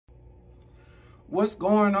What's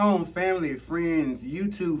going on, family, friends,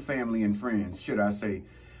 YouTube family and friends, should I say?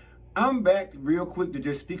 I'm back real quick to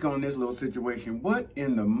just speak on this little situation. What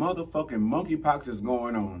in the motherfucking monkeypox is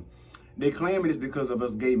going on? They claim it is because of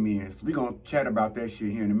us gay men. So we're going to chat about that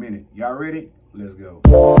shit here in a minute. Y'all ready? Let's go.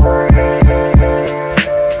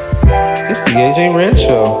 It's the AJ Red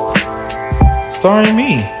Show. Starring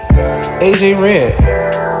me, AJ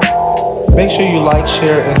Red. Make sure you like,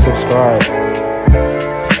 share, and subscribe.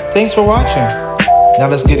 Thanks for watching. Now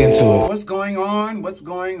let's get into it. What's going on? What's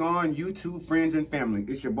going on, YouTube friends and family?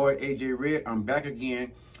 It's your boy AJ Red. I'm back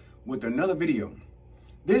again with another video.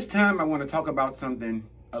 This time I want to talk about something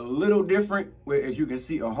a little different, where as you can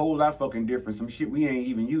see, a whole lot fucking different. Some shit we ain't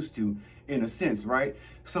even used to, in a sense, right?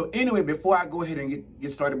 So anyway, before I go ahead and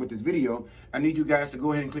get started with this video, I need you guys to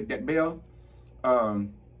go ahead and click that bell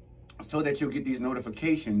so that you'll get these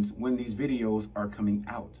notifications when these videos are coming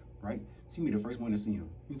out, right? See me the first one to see them.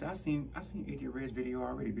 I seen AJ Red's video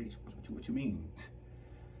already, bitch. What you mean?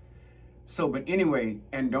 So, but anyway,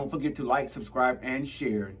 and don't forget to like, subscribe, and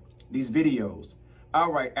share these videos.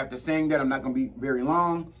 All right, after saying that, I'm not going to be very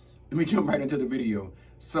long. Let me jump right into the video.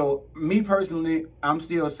 So, me personally, I'm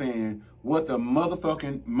still saying, what the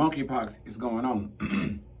motherfucking monkeypox is going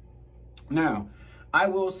on? Now, I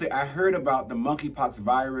will say I heard about the monkeypox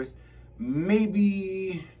virus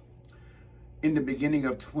maybe in the beginning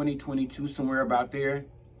of 2022, somewhere about there.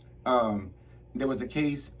 There was a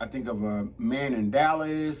case, I think, of a man in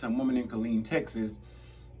Dallas, a woman in Killeen, Texas,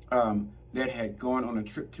 that had gone on a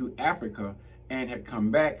trip to Africa and had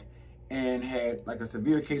come back and had like a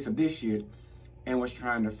severe case of this shit and was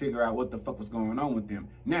trying to figure out what the fuck was going on with them.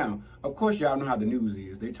 Now, of course, y'all know how the news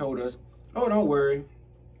is. They told us, oh, don't worry.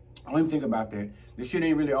 Don't even think about that. This shit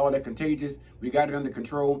ain't really all that contagious. We got it under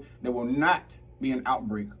control. There will not be an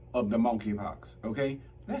outbreak of the monkeypox, okay?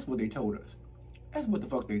 That's what they told us. That's what the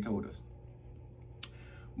fuck they told us.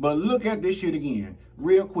 But look at this shit again.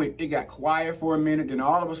 Real quick, it got quiet for a minute, then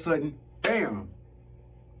all of a sudden, damn,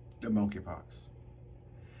 the monkeypox.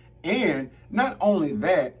 And not only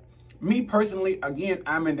that, me personally, again,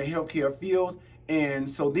 I'm in the healthcare field, and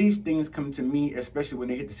so these things come to me, especially when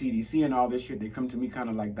they hit the CDC and all this shit, they come to me kind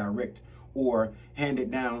of like direct or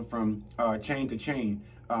handed down from chain to chain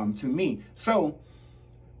to me. So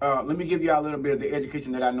let me give you a little bit of the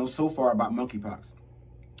education that I know so far about monkeypox.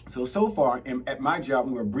 So far, at my job,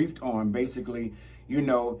 we were briefed on basically, you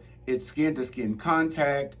know, it's skin-to-skin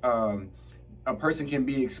contact. A person can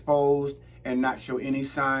be exposed and not show any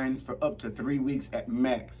signs for up to 3 weeks at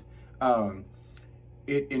max.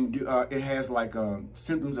 It has like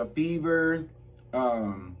symptoms of fever.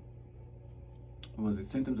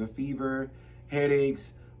 Symptoms of fever,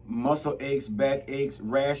 headaches, muscle aches, back aches,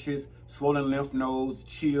 rashes, swollen lymph nodes,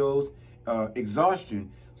 chills,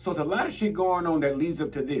 exhaustion. So it's a lot of shit going on that leads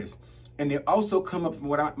up to this. And they also come up, from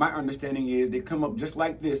what my understanding is, they come up just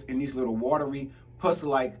like this in these little watery,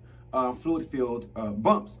 pus-like, fluid-filled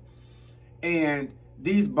bumps. And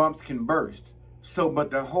these bumps can burst. So,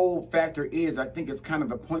 but the whole factor is, I think it's kind of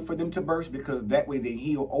the point for them to burst, because that way they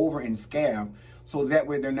heal over and scab. So that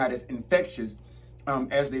way they're not as infectious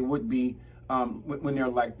as they would be when they're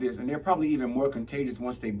like this. And they're probably even more contagious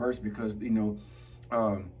once they burst, because, you know,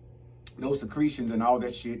 those secretions and all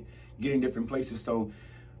that shit get in different places. So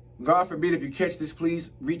God forbid, if you catch this,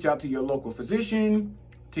 please reach out to your local physician,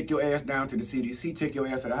 take your ass down to the CDC, take your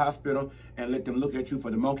ass to the hospital, and let them look at you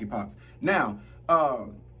for the monkeypox. Now,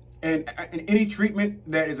 and any treatment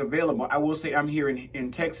that is available, I will say I'm here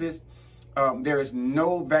in Texas. There is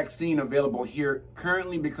no vaccine available here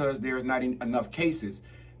currently because there's not enough cases.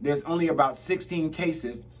 There's only about 16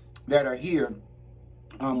 cases that are here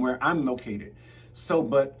where I'm located. So,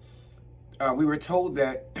 but we were told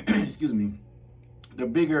that, excuse me, the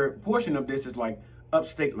bigger portion of this is like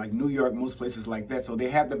upstate, like New York, most places like that. So they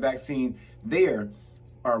have the vaccine there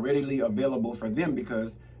readily available for them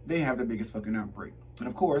because they have the biggest fucking outbreak. And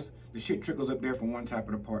of course, the shit trickles up there from one type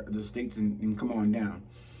of the part of the states and come on down.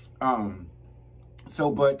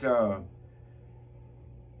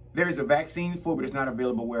 There is a vaccine for, but it's not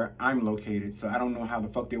available where I'm located. So I don't know how the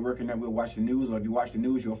fuck they're working that. We'll watch the news, or if you watch the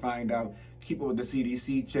news, you'll find out. Keep up with the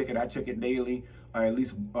CDC, check it. I check it daily, or at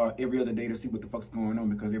least every other day to see what the fuck's going on,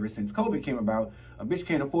 because ever since COVID came about, a bitch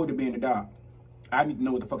can't afford to be in the dark. I need to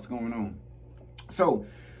know what the fuck's going on. So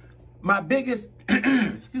my biggest,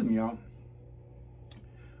 excuse me, y'all.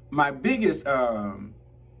 My biggest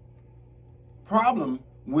problem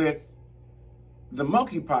with the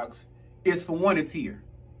monkeypox is, for one, it's here.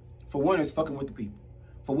 For one, it's fucking with the people.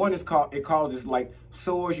 For one, it causes like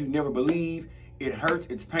sores you never believe. It hurts.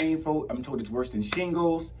 It's painful. I'm told it's worse than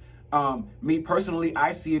shingles. Me personally,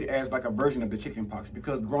 I see it as like a version of the chicken pox,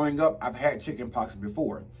 because growing up, I've had chicken pox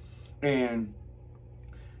before. And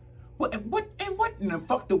what in the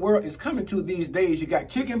fuck the world is coming to these days? You got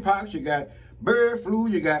chicken pox, you got bird flu,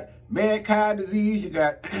 you got mad cow disease, you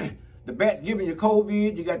got the bats giving you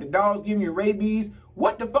COVID, you got the dogs giving you rabies.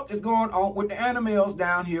 What the fuck is going on with the animals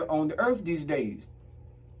down here on the earth these days?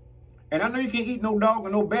 And I know you can't eat no dog or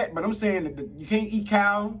no bat, but I'm saying that you can't eat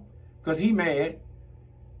cow because he mad.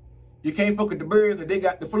 You can't fuck with the birds because they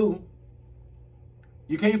got the flu.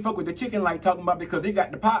 You can't fuck with the chicken like talking about because they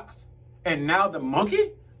got the pox. And now the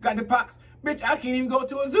monkey got the pox. Bitch, I can't even go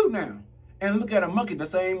to a zoo now and look at a monkey the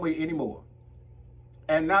same way anymore.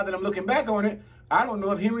 And now that I'm looking back on it, I don't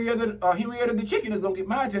know if Henrietta the chicken is going to get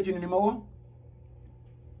my attention anymore.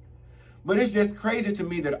 But it's just crazy to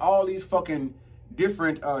me that all these fucking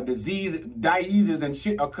different diseases and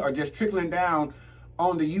shit are just trickling down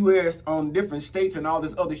on the U.S., on different states and all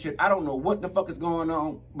this other shit. I don't know what the fuck is going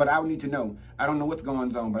on, but I need to know. I don't know what's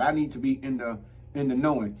going on, but I need to be in the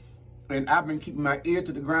knowing. And I've been keeping my ear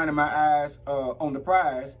to the ground and my eyes on the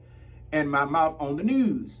prize and my mouth on the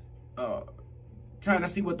news, trying to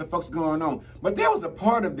see what the fuck's going on. But there was a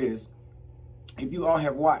part of this, if you all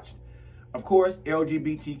have watched, of course,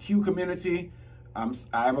 LGBTQ community. I'm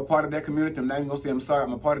a part of that community. I'm not even gonna say I'm sorry.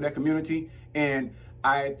 I'm a part of that community, and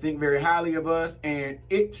I think very highly of us. And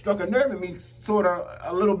it struck a nerve in me, sort of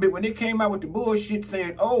a little bit, when they came out with the bullshit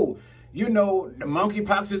saying, "Oh, you know, the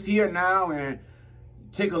monkeypox is here now, and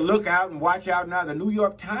take a look out and watch out now." The New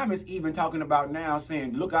York Times is even talking about now,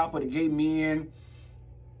 saying, "Look out for the gay men."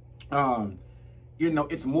 You know,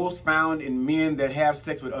 it's most found in men that have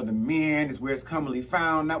sex with other men, is where it's commonly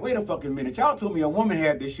found. Now, wait a fucking minute. Y'all told me a woman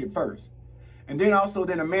had this shit first. And then also,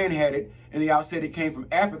 then a man had it, and y'all said it came from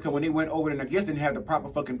Africa when they went over there and I guess didn't have the proper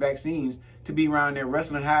fucking vaccines to be around there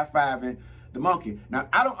wrestling, high-fiving the monkey. Now,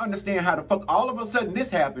 I don't understand how the fuck all of a sudden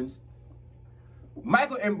this happens.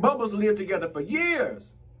 Michael and Bubbles lived together for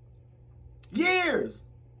years. Years.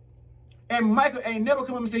 And Michael ain't never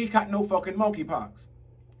come up and say he caught no fucking monkeypox.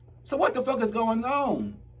 So what the fuck is going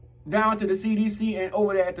on down to the CDC and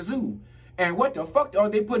over there at the zoo? And what the fuck are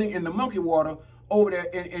they putting in the monkey water over there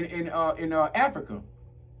in Africa?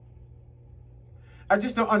 I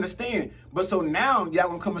just don't understand. But so now y'all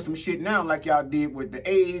gonna come with some shit now like y'all did with the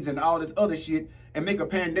AIDS and all this other shit and make a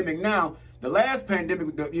pandemic now. The last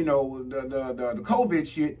pandemic, the COVID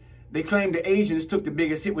shit, they claimed the Asians took the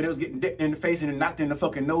biggest hit when it was getting dipped in the face and knocked in the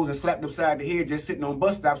fucking nose and slapped upside the head just sitting on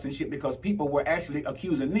bus stops and shit, because people were actually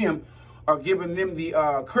accusing them or giving them the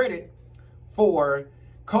credit for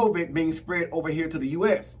COVID being spread over here to the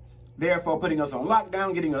U.S., therefore putting us on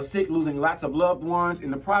lockdown, getting us sick, losing lots of loved ones in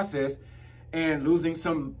the process, and losing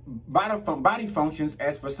some body functions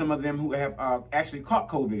as for some of them who have actually caught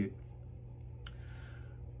COVID.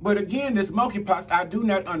 But again, this monkeypox, I do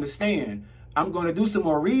not understand. I'm going to do some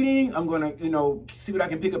more reading. I'm going to, see what I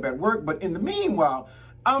can pick up at work. But in the meanwhile,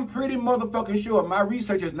 I'm pretty motherfucking sure my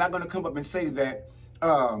research is not going to come up and say that,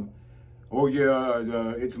 oh yeah,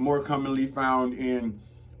 it's more commonly found in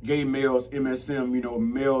gay males, MSM,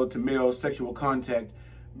 male-to-male sexual contact.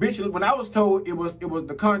 Bitch, when I was told it was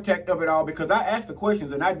the contact of it all, because I asked the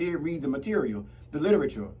questions and I did read the material, the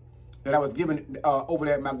literature that I was given over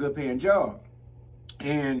there at my good paying job.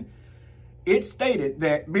 And it stated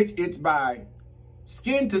that, bitch, it's by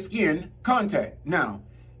skin-to-skin contact. Now,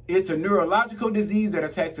 it's a neurological disease that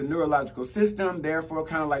attacks the neurological system, therefore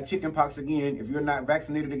kind of like chickenpox again, if you're not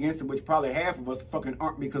vaccinated against it, which probably half of us fucking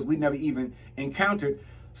aren't, because we never even encountered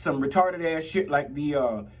some retarded ass shit like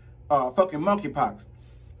the fucking monkeypox.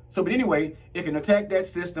 So, but anyway, it can attack that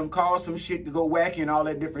system, cause some shit to go wacky and all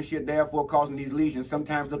that different shit, therefore causing these lesions,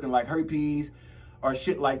 sometimes looking like herpes or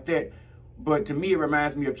shit like that. But to me, it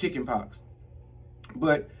reminds me of chickenpox.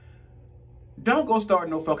 But don't go start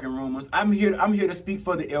no fucking rumors. I'm here to speak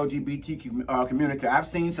for the LGBTQ community. I've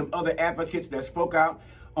seen some other advocates that spoke out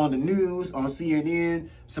on the news, on CNN,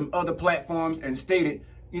 some other platforms, and stated,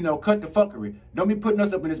 cut the fuckery. Don't be putting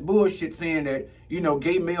us up in this bullshit saying that,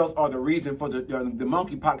 gay males are the reason for the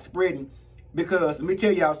monkeypox spreading. Because let me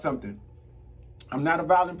tell y'all something. I'm not a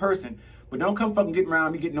violent person, but don't come fucking get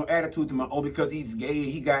around me getting no attitude to my, oh, because he's gay,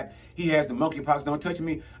 he has the monkeypox, don't touch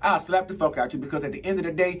me. I'll slap the fuck out you, because at the end of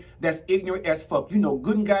the day, that's ignorant as fuck. You know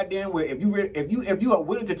good and goddamn well, if you are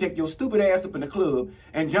willing to take your stupid ass up in the club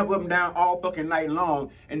and jump up and down all fucking night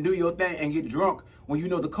long and do your thing and get drunk when you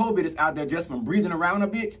know the COVID is out there just from breathing around a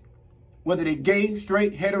bitch, whether they gay,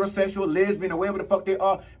 straight, heterosexual, lesbian, or whatever the fuck they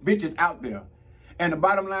are, bitches out there. And the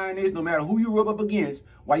bottom line is, no matter who you rub up against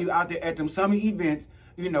while you out there at them summer events,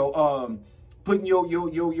 putting your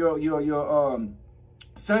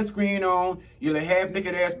sunscreen on, your little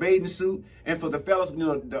half-naked ass bathing suit, and for the fellas, you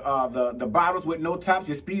know, the bottles with no tops,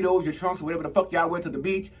 your Speedos, your trunks, whatever the fuck y'all went to the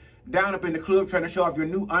beach, down up in the club trying to show off your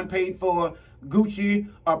new unpaid for Gucci,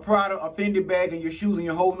 or Prada, or Fendi bag, and your shoes, and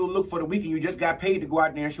your whole new look for the weekend. You just got paid to go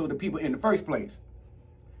out there and show the people in the first place.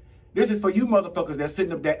 This is for you motherfuckers that's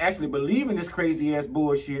sitting up there actually believing this crazy ass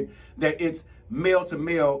bullshit that it's male to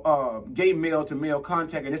male, gay male to male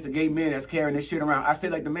contact, and it's the gay men that's carrying this shit around. I say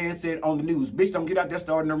like the man said on the news, bitch, don't get out there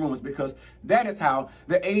starting the rumors, because that is how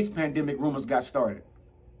the AIDS pandemic rumors got started.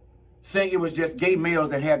 Saying it was just gay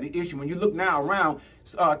males that had the issue. When you look now around,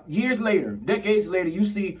 years later, decades later, you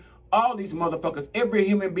see all these motherfuckers, every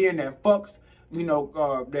human being that fucks, you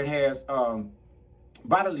know, that has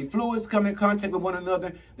bodily fluids come in contact with one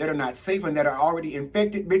another that are not safe and that are already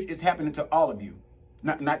infected, bitch, it's happening to all of you.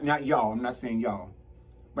 Not y'all. I'm not saying y'all.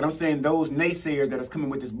 But I'm saying those naysayers that is coming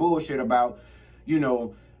with this bullshit about, you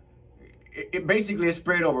know, it basically is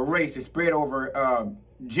spread over race, it's spread over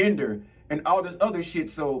gender and all this other shit.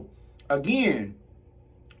 So again,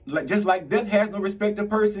 just like death has no respect to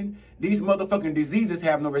person, these motherfucking diseases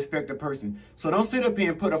have no respect to person. So don't sit up here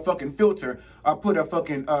and put a fucking filter or put a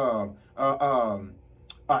fucking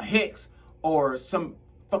a hex or some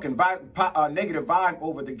fucking negative vibe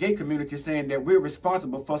over the gay community, saying that we're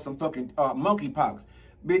responsible for some fucking monkeypox.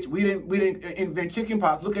 Bitch, we didn't invent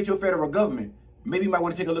chickenpox. Look at your federal government. Maybe you might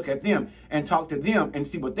want to take a look at them and talk to them and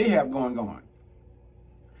see what they have going on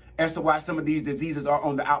as to why some of these diseases are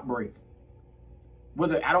on the outbreak.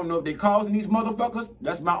 Whether, I don't know if they're causing these motherfuckers.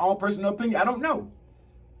 That's my own personal opinion. I don't know.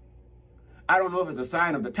 I don't know if it's a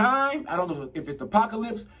sign of the time. I don't know if it's the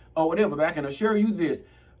apocalypse or whatever. But I can assure you this.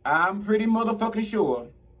 I'm pretty motherfucking sure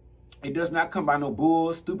it does not come by no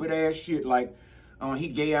bull, stupid ass shit like, he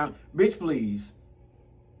gay out. Bitch, please.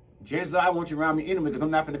 Chances are I want you around me anyway, because I'm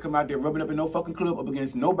not finna come out there rubbing up in no fucking club up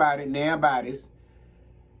against nobody, damn bodies.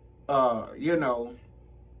 You know,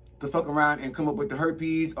 to fuck around and come up with the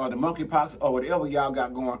herpes or the monkeypox or whatever y'all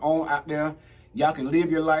got going on out there. Y'all can live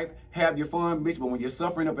your life, have your fun, bitch, but when you're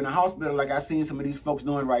suffering up in the hospital like I seen some of these folks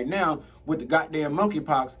doing right now with the goddamn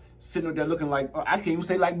monkeypox, sitting up there looking like, I can't even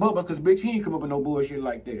say like Bubba, because bitch, he ain't come up with no bullshit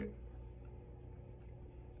like that.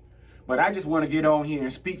 But I just want to get on here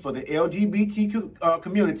and speak for the LGBTQ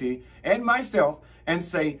community and myself and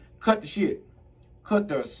say, cut the shit. Cut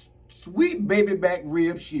the sweet baby back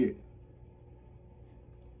rib shit.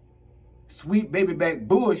 Sweet baby back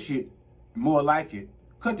bullshit, more like it.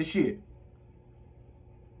 Cut the shit.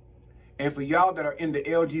 And for y'all that are in the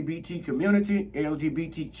LGBTQ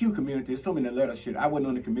community, so many letters shit. I wasn't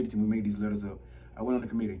on the committee when we made these letters up. I wasn't on the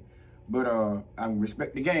committee. But I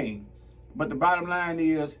respect the game. But the bottom line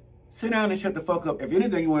is, sit down and shut the fuck up. If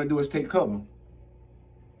anything you want to do is take cover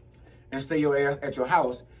and stay your ass at your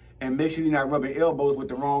house and make sure you're not rubbing elbows with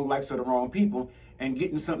the wrong likes of the wrong people and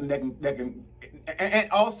getting something that can and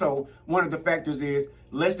also one of the factors is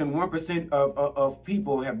less than 1% of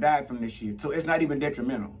people have died from this shit. So it's not even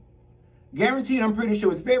detrimental. Guaranteed, I'm pretty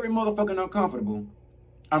sure it's very motherfucking uncomfortable.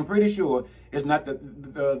 I'm pretty sure it's not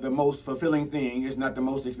the most fulfilling thing. It's not the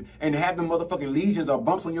most, and to have the motherfucking lesions or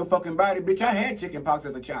bumps on your fucking body, bitch, I had chickenpox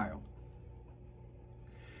as a child.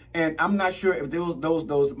 And I'm not sure if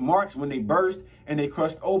those marks, when they burst and they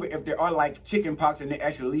crust over, if they are like chickenpox and they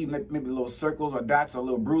actually leave maybe little circles or dots or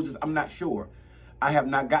little bruises. I'm not sure. I have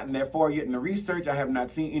not gotten that far yet in the research. I have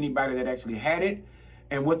not seen anybody that actually had it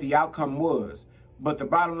and what the outcome was. But the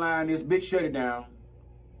bottom line is, bitch, shut it down.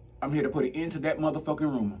 I'm here to put an end to that motherfucking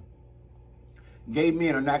rumor. Gay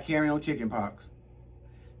men are not carrying on chickenpox.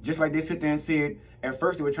 Just like they sit there and said, at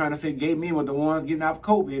first they were trying to say gay men were the ones getting off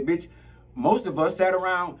COVID, bitch. Most of us sat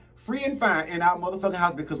around free and fine in our motherfucking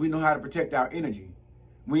house because we know how to protect our energy.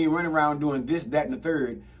 We ain't running around doing this, that, and the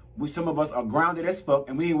third. Some of us are grounded as fuck,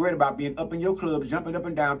 and we ain't worried about being up in your clubs, jumping up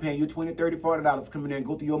and down, paying you $20, $30, $40 to come in there and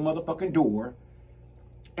go through your motherfucking door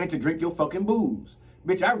and to drink your fucking booze.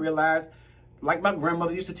 Bitch, I realized, like my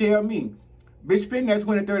grandmother used to tell me, bitch, spend that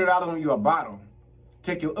 $20, $30 on your bottle.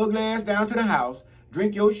 Take your ugly ass down to the house,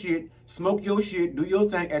 drink your shit, smoke your shit, do your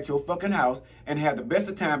thing at your fucking house, and have the best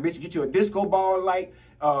of time, bitch. Get you a disco ball light,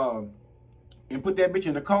 and put that bitch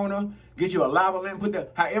in the corner. Get you a lava lamp, put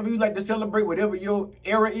that, however you like to celebrate, whatever your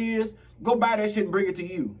era is, go buy that shit and bring it to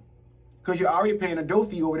you. Because you're already paying a dough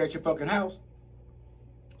fee over there at your fucking house.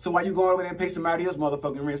 So why you going over there and pay somebody else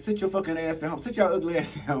motherfucking rent? Sit your fucking ass down. Sit your ugly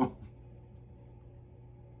ass down.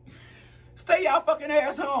 Stay y'all fucking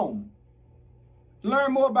ass home.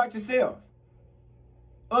 Learn more about yourself.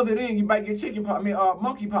 Other than you might get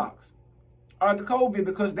monkeypox. Or the COVID,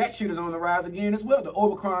 because that shit is on the rise again as well. The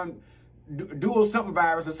Omicron dual something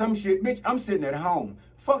virus or some shit. Bitch, I'm sitting at home.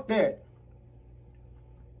 Fuck that.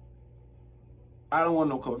 I don't want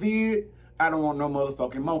no COVID. I don't want no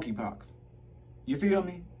motherfucking monkeypox. You feel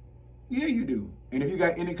me? Yeah, you do. And if you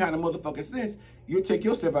got any kind of motherfucking sense, you'll take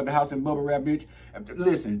yourself out the house and bubble wrap, bitch.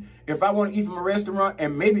 Listen, if I want to eat from a restaurant,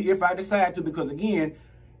 and maybe if I decide to, because again,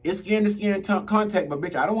 it's skin-to-skin contact, but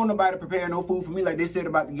bitch, I don't want nobody preparing no food for me like they said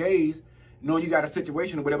about the gays, knowing you got a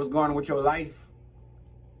situation or whatever's going on with your life.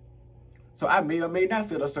 So I may or may not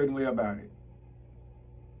feel a certain way about it.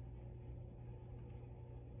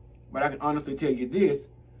 But I can honestly tell you this,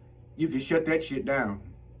 you can shut that shit down.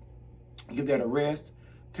 Give that a rest.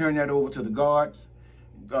 Turn that over to the guards.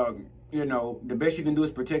 You know, the best you can do is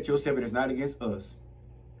protect yourself, and it's not against us.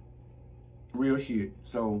 Real shit.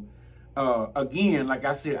 So, again, like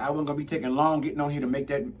I said, I wasn't gonna be taking long getting on here to make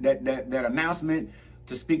that announcement,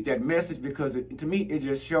 to speak that message, because to me it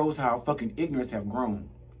just shows how fucking ignorance have grown.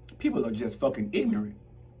 People are just fucking ignorant.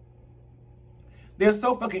 They're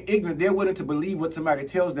so fucking ignorant, they're willing to believe what somebody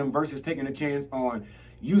tells them versus taking a chance on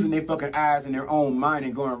using their fucking eyes and their own mind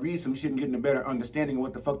and going and read some shit and getting a better understanding of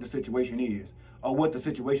what the fuck the situation is or what the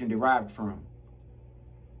situation derived from.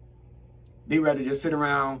 They rather just sit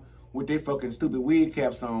around with their fucking stupid wig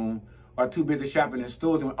caps on or too busy shopping in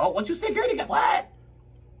stores and, oh, what you say, girl? You got what?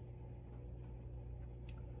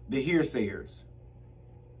 The hearsayers.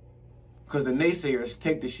 Because the naysayers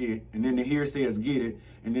take the shit, and then the hearsayers get it,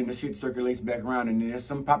 and then the shit circulates back around, and then there's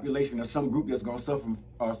some population or some group that's going to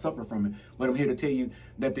suffer from it. But I'm here to tell you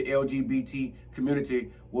that the LGBT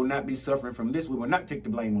community will not be suffering from this. We will not take the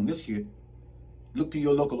blame on this shit. Look to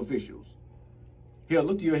your local officials. Hell,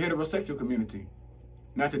 look to your heterosexual community.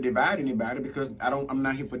 Not to divide anybody, because I'm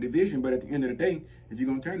not here for division, but at the end of the day, if you're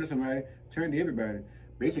going to turn to somebody, turn to everybody.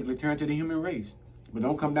 Basically, turn to the human race. But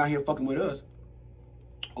don't come down here fucking with us.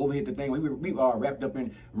 Over here, the thing, we are wrapped up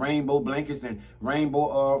in rainbow blankets and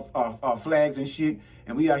rainbow flags and shit,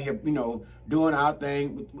 and we out here, you know, doing our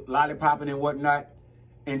thing, lollipopping and whatnot,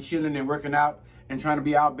 and chilling and working out and trying to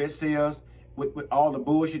be our best selves with all the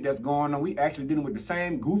bullshit that's going on. We actually dealing with the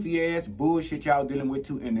same goofy ass bullshit y'all dealing with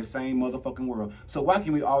too in the same motherfucking world. So why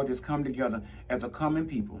can't we all just come together as a common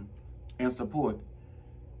people and support,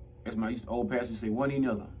 as my old pastor say, one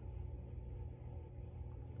another?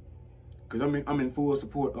 Because I'm in full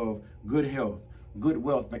support of good health, good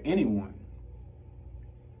wealth for anyone.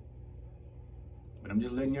 But I'm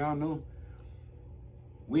just letting y'all know,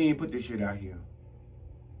 we ain't put this shit out here.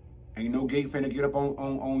 Ain't no gay finna get up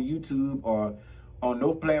on YouTube or on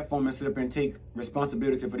no platform and sit up and take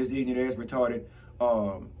responsibility for this ignorant ass retarded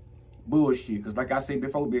bullshit. Because like I said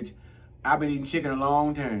before, bitch, I've been eating chicken a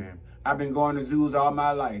long time. I've been going to zoos all my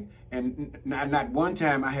life, and not one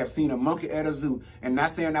time I have seen a monkey at a zoo. And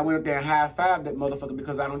not saying I went up there and high-fived that motherfucker,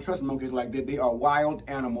 because I don't trust monkeys like that. They are wild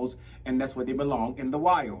animals, and that's where they belong, in the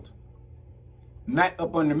wild. Not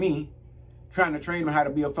up under me, trying to train them how to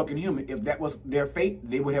be a fucking human. If that was their fate,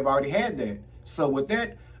 they would have already had that. So with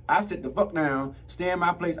that, I sit the fuck down, stay in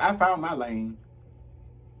my place. I found my lane,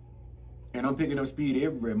 and I'm picking up speed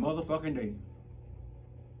every motherfucking day.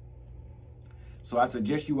 So I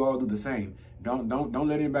suggest you all do the same. Don't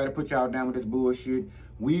let anybody put y'all down with this bullshit.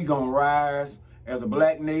 We gonna rise as a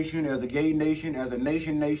black nation, as a gay nation, as a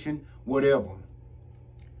nation, whatever.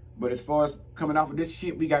 But as far as coming off of this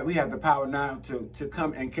shit, we have the power now to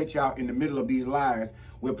come and catch y'all in the middle of these lies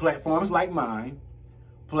with platforms like mine,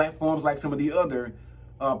 platforms like some of the other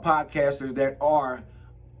podcasters that are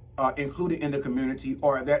included in the community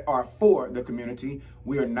or that are for the community.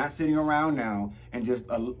 We are not sitting around now and just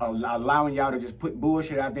allowing y'all to just put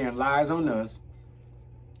bullshit out there and lies on us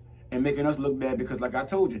and making us look bad, because like I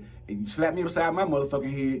told you, if you slap me upside my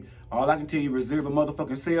motherfucking head, all I can tell you, reserve a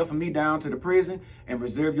motherfucking cell for me down to the prison and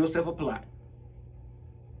reserve yourself a plot.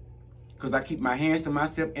 Because I keep my hands to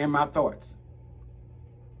myself and my thoughts.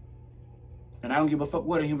 And I don't give a fuck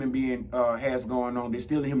what a human being has going on. They're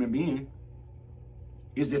still a human being.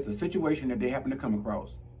 It's just a situation that they happen to come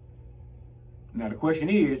across. Now, the question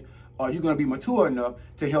is, are you going to be mature enough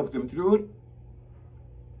to help them through it?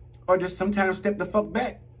 Or just sometimes step the fuck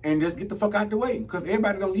back and just get the fuck out the way? Because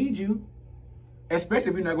everybody don't need you. Especially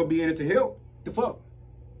if you're not going to be in it to help. The fuck?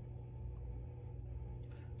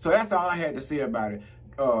 So that's all I had to say about it.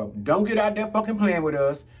 Don't get out there fucking playing with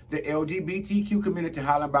us. The LGBTQ community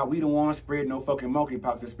hollering about we the ones spreading no fucking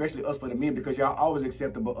monkeypox, especially us for the men, because y'all always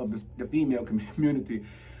acceptable of the female community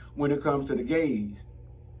when it comes to the gays.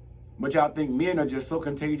 But y'all think men are just so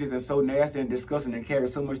contagious and so nasty and disgusting and carry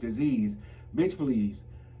so much disease. Bitch, please.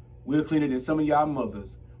 We're cleaner than some of y'all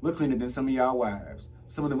mothers. We're cleaner than some of y'all wives.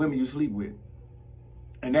 Some of the women you sleep with.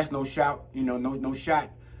 And that's no shout, you know, no shot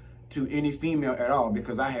to any female at all,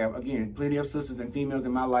 because I have, again, plenty of sisters and females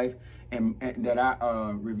in my life and that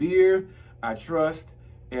I revere, I trust,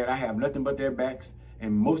 and I have nothing but their backs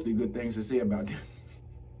and mostly good things to say about them.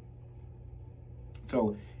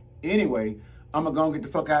 So anyway, I'm gonna go and get the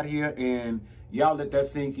fuck out of here, and y'all let that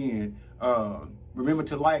sink in. Remember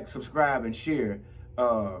to like, subscribe, and share.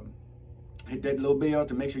 Hit that little bell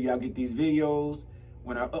to make sure y'all get these videos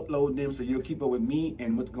when I upload them, so you'll keep up with me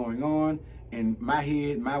and what's going on in my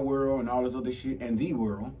head, my world, and all this other shit, and the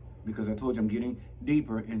world, because I told you I'm getting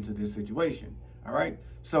deeper into this situation. All right?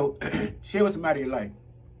 So share with somebody you like.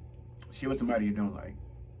 Share with somebody you don't like.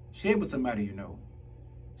 Share with somebody you know.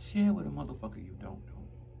 Share with a motherfucker you don't know.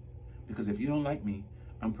 Because if you don't like me,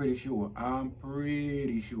 I'm pretty sure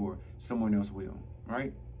someone else will.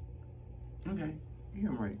 Right? Okay. Yeah,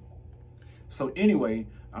 I'm right. So anyway,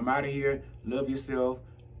 I'm out of here. Love yourself.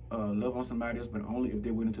 Love on somebody else, but only if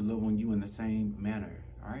they're willing to love on you in the same manner.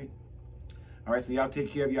 All right? All right, so y'all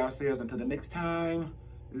take care of yourselves. Until the next time.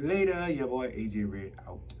 Later, your boy AJ Red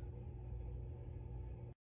out.